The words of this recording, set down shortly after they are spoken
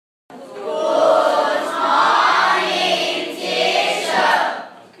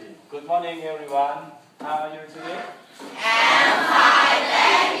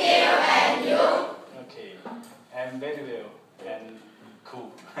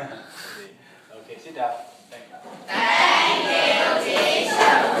sit down. Thank you. Thank you,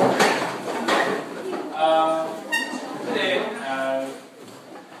 teacher. Today,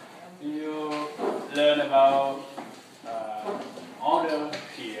 you learn about order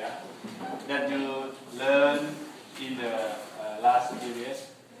here that you learned in the last period.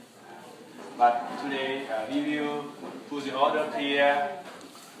 But today, we will put the order here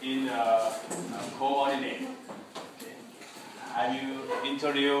in coordinate. Okay. I will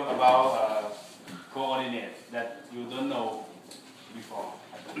introduce about coordinate that you don't know before.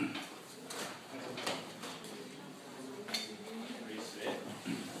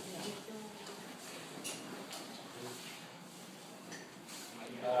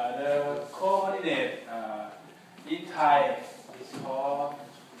 The coordinate in Thai is called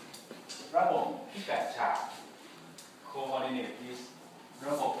ระบบพิกัดฉาก Coordinate is ร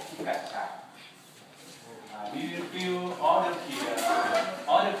ะบบพิกัดฉาก We will fill order here.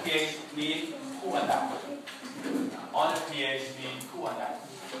 Order here means คู่อันดับ Order here means คู่อันดับ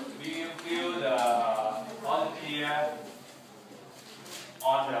We will fill the order here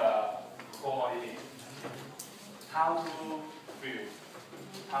on the coordinate. How to fill?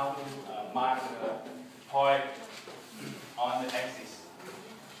 How to mark the point on the axis?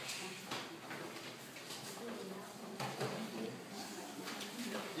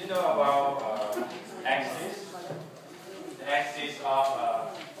 You know about axis? The axis of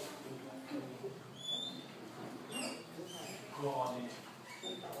coordinate.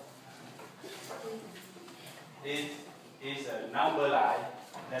 It is a number line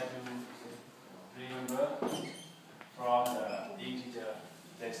that you remember from the integer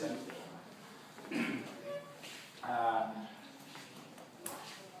lesson.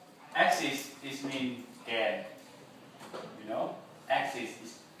 Axis is mean gan. You know, axis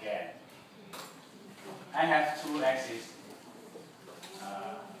is gan. I have two axes.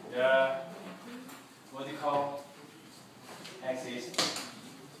 The vertical axis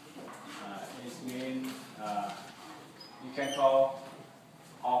is mean you can call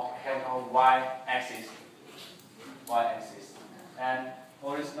y axis, and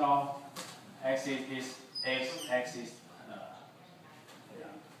horizontal axis is x axis.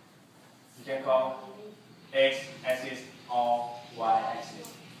 You can call x axis or y axis.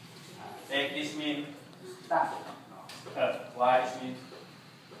 X is mean ตั้ง y is mean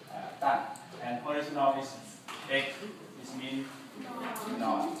ตั้ง and horizontal is x is mean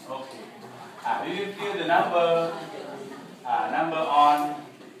not. Okay. We will fill the number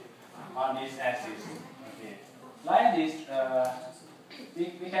on this axis. Okay. Like this,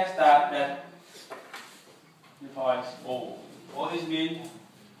 we can start that the point O. O is mean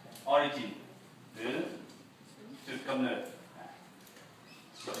origin หรือจุดกำเนิด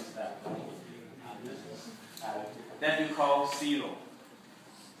Then you call zero.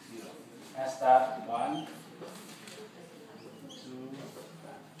 Let's start 1, 2,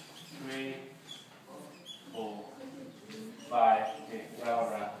 3, 4, 5. Okay, well,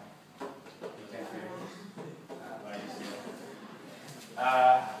 you can feel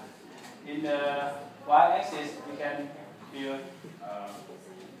in the y-axis, we can feel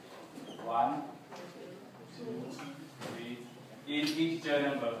 1, 2, 3. In integer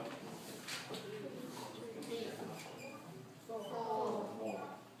number. 4.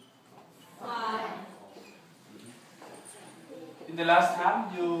 In the last time,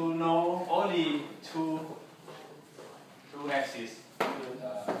 you know only two axes.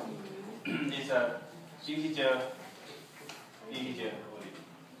 It's a integer only.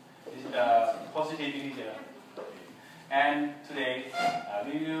 It's a positive integer. And today,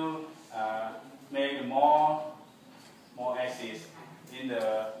 we will make more axes in the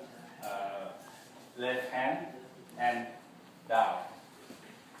left hand and down.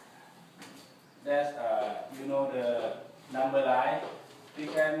 That's you know the number line. We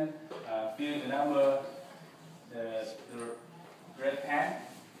can fill the number the left hand.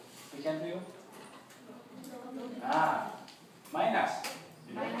 We can fill minus.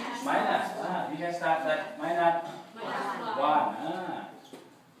 We can start that minus 1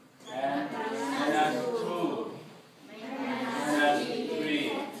 and minus 2, minus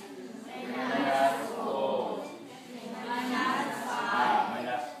 3, minus 4,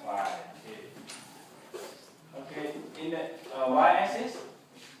 minus 5. Okay. In the y-axis,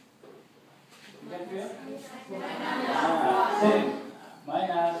 you can feel same.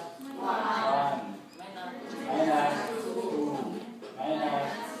 Minus 1, minus 2, minus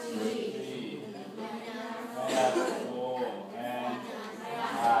 3, minus 4, and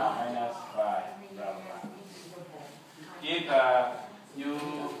minus 5. If you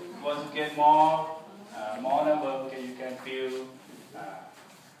want to get more number, okay, you can fill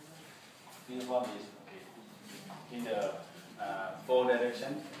one is okay. In the four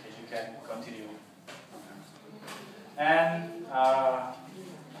direction, you can continue. And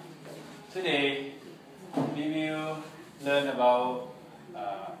today we will learn about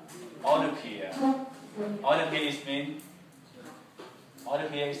autopia. Autopia is mean.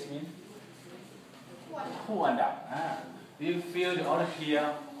 Autopia is mean. Who and we feel the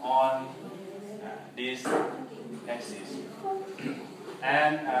autopia on this axis,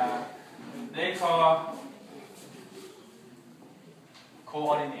 and they call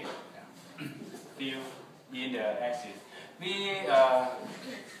coordinate. Feel in the axis.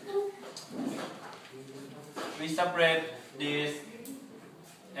 We separate this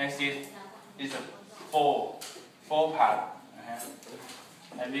axis is a four part,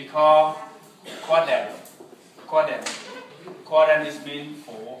 and we call quadrant. Quadrant is mean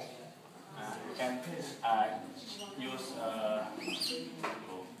four. You can use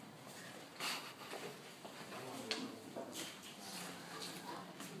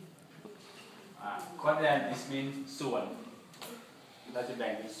quadrant is mean ส่วนเราจะแบ่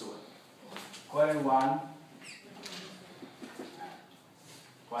งเป็นส่วน quadrant 1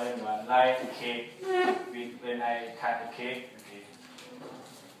 like a cake. When I cut a cake, okay,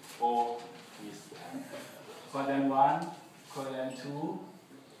 four is quadrant 1, quadrant 2,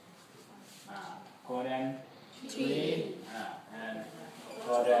 quadrant 3, and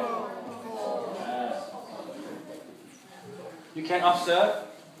quadrant 4. You can observe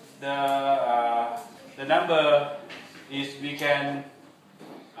the number is we can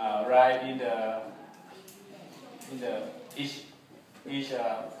write in the each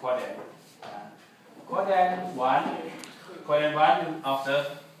quadrant. Quadrant 1, you observe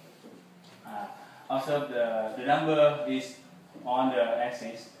the number is on the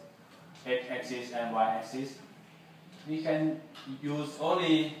axis, x-axis and y-axis. We can use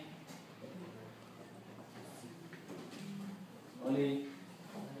only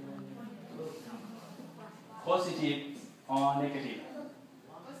positive or negative.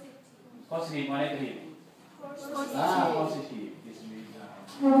 Positive or negative? Positive. This means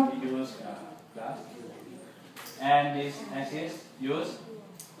we use plus. And this axis use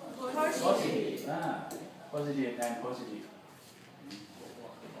positive. Positive and positive.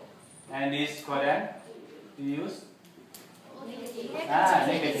 And this quadrant we use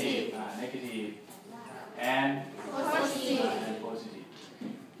negative. Negative and positive.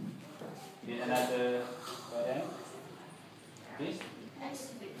 This another quadrant. This it's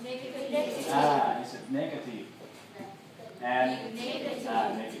negative and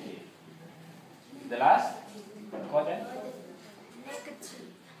negative. The last quadrant.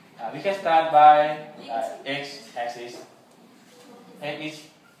 We can start by x-axis. X is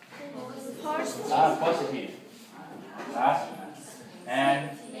positive. Last and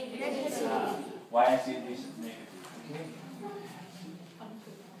y-axis is negative.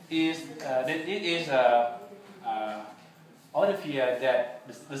 This is autopia, that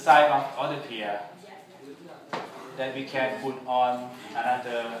the side of autopia that we can put on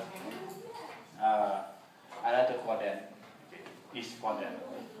another quadrant, each quadrant.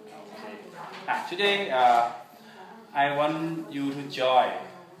 Okay. Today I want you to join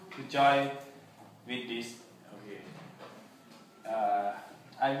with this. Okay.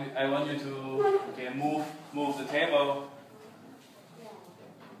 I want you to move the table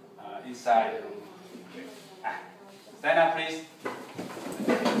inside. Okay. Stand up, please,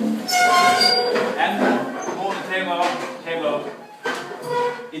 and move the table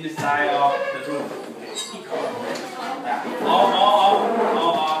in the side of the room. All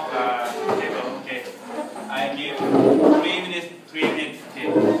of the table. Okay. I give 3 minutes. 3 minutes. Okay.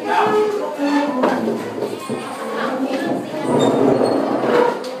 Now.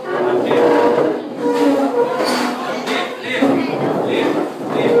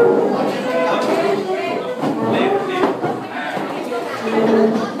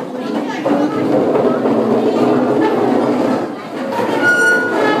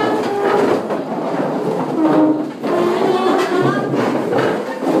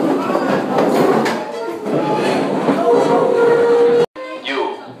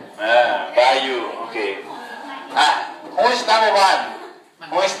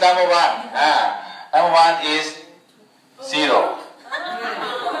 Number one is 0.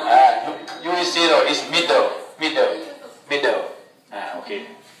 U is 0, is middle. Okay.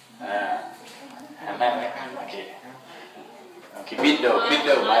 Okay, middle,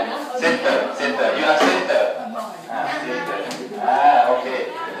 center. You are center. Okay.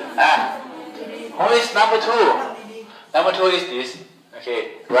 Who is number 2? Number 2 is this. Okay,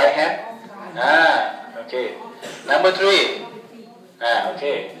 right hand. Okay. Number 3.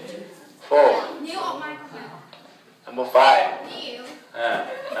 Okay. 4. นิ้วออกมา Number 5. นิ้ว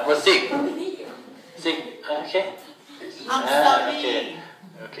Number 6. 6. Okay. I'm sorry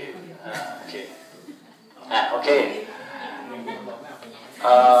Okay. Okay. Okay.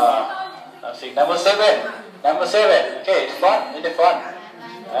 Okay. Number 7. Number 7. Okay, in front. In the front.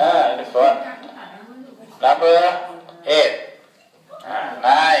 In the front. Number 8.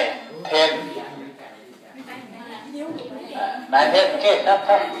 9, 10. 9, 10. Okay,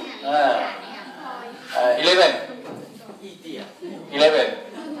 come. 11. 11.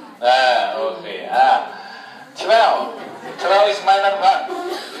 Okay. 12. 12 is minus 1.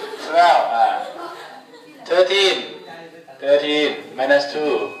 12. 13. 13 minus 2.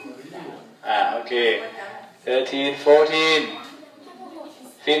 Okay. 13, 14,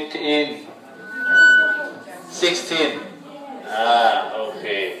 15, 16.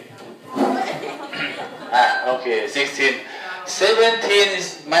 Okay. Okay, 16. 17 is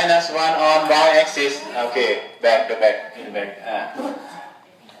minus 1 on y-axis. Okay, back, in the back.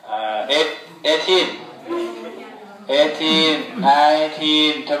 18,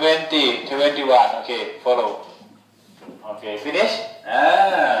 19, 20, 21. Okay, follow. Okay, finish.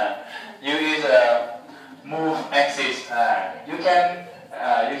 U is move axis. You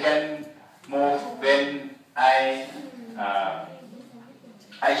can move when I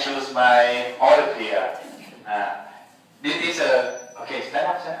choose my order pair. This is okay. Stand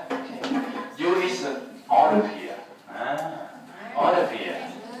up. Okay. U is order pair. Order pair.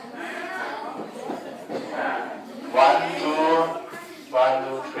 1,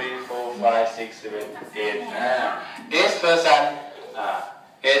 2, 3, 4, 5, 6, 7, 8.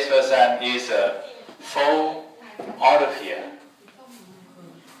 H person is 4 order pair.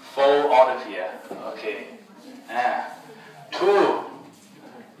 4 order pair. Okay. 2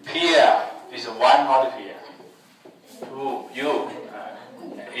 pair is 1 order pair. 2 U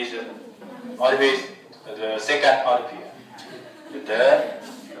is always the second order pair. The third,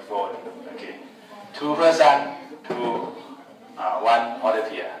 the fourth. Okay. 2 person, 1 order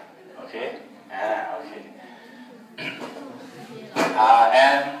pair. Okay. Okay.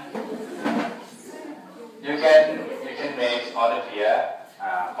 And you can make order pair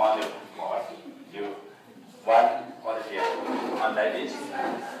on the board. You 1 order pair on like this.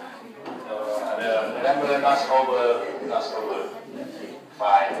 The number not over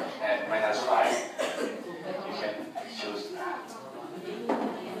 5 and minus 5. You can choose.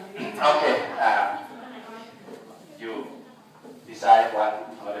 Okay. You decide 1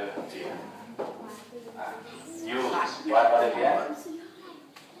 order pair. You 1 order pair.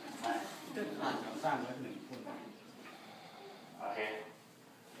 Okay.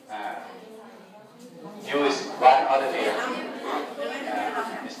 U is 1 order pair.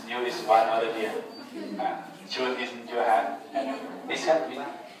 U is 1 order pair. Choose in your hand. Discuss with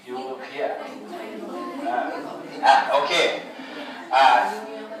you here. Okay.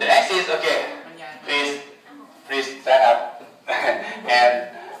 The axis. Okay. Please stand up and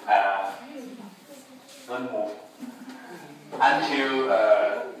don't move until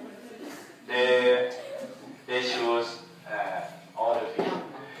they choose order pair.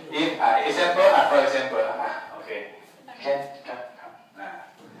 If for example, okay, come.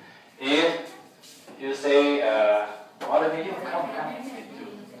 If you say order pair, you come.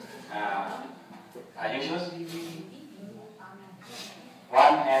 You choose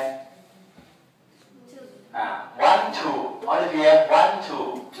 1 and 1, 2. Order pair 1, 2.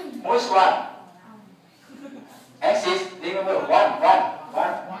 Which one? Axis. Remember 1. 1.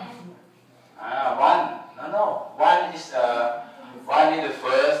 No. 1 is the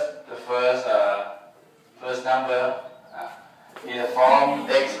first number in the form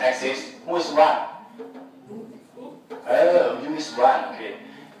x-axis. Who is 1? U is 1. Okay,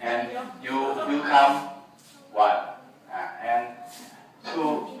 and you will come 1. And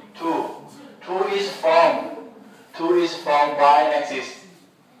 2 is from y-axis.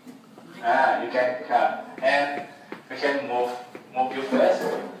 You can come and we can move you first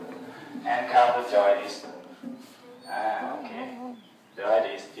and count the join this. Okay, join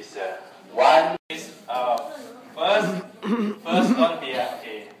this is 1 is first on here.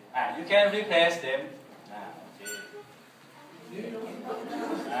 Okay, you can replace them.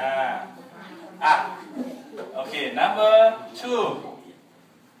 Okay, number 2.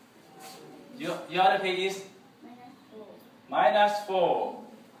 Your other page is minus 4.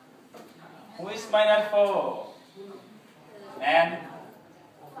 Who is minus 4? And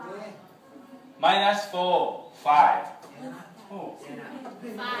minus 4, 5. Who?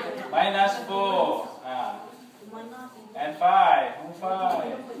 Minus 4. And 5. Who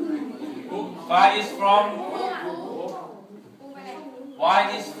 5? 5 is from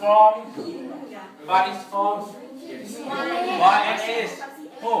Y is from Y axis.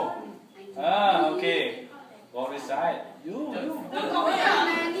 Who? Ah, okay. Go this side. You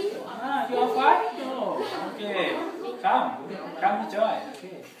are fine. No. Okay. Come to join.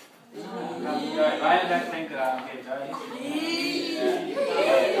 Okay. Come to join. Right, left finger. Okay, join.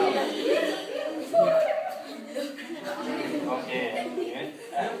 Okay.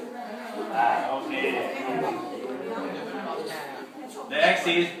 Okay. The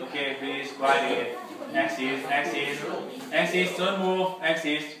axis. Okay, please quiet. Axis. Don't move.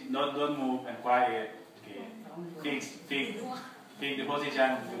 Axis. Don't move and quiet. Okay. Fix the position.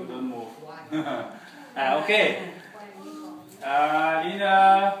 Don't move. Okay. In the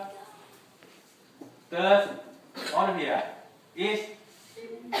third order here is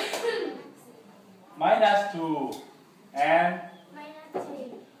 -2 and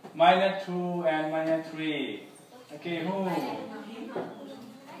 -2 and -3. Okay, who?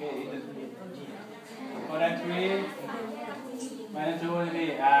 Okay, more than 3. -2 only.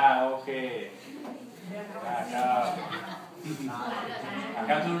 Okay.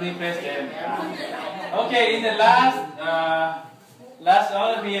 Come to replace them. Okay, in the last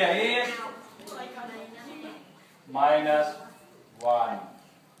order here is -1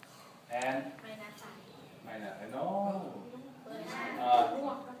 and no.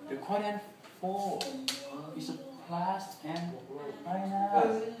 The quadrant 4 is a plus and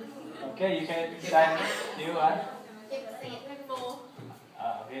minus. Okay, you can sign new one.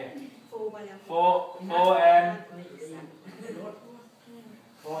 Okay. 4 and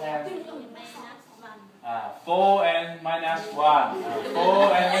 4 and -1. 4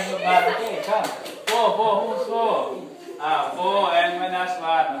 and -1. Okay, come. 4. Who's 4? 4 and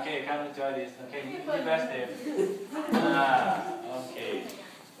 -1. Okay, come to join this. Okay, reverse them. Okay.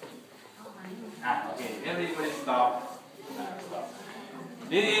 Okay, everybody stop. Stop.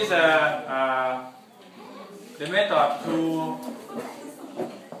 This is the method to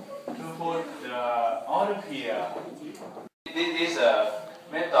put the order here. This is a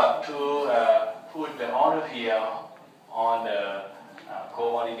method to put the order here on the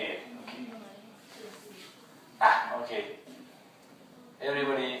coordinate. Okay.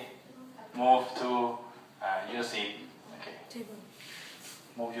 Everybody move to your seat. Okay.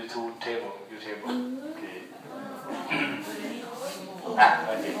 Move you to table. Your table. Okay.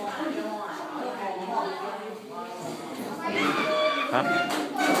 Okay.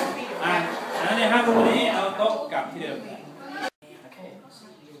 แล้วเนี่ย5 คนนี้เอาโต๊ะกลับที่เดิมโอเค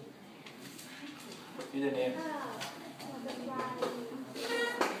username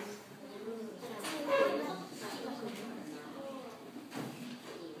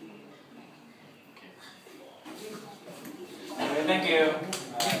okay,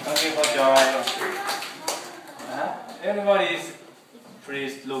 thank you for joining. Everybody is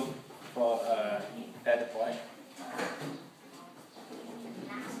please look for at the point.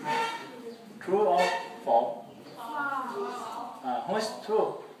 True or false? Who is true?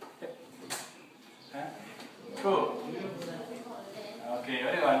 True. Okay,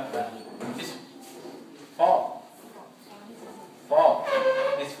 very good. It's false. False.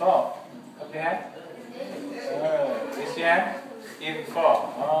 It's false. Okay. This hand is false.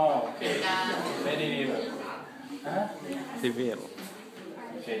 Oh, okay. Very good. Civil.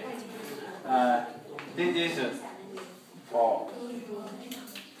 Okay. This is false.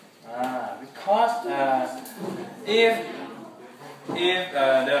 Because if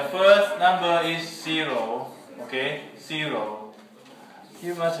the first number is 0, okay, 0,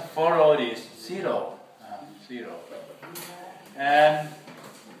 you must follow this 0, 0, and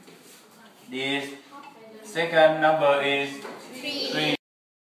this second number is 3.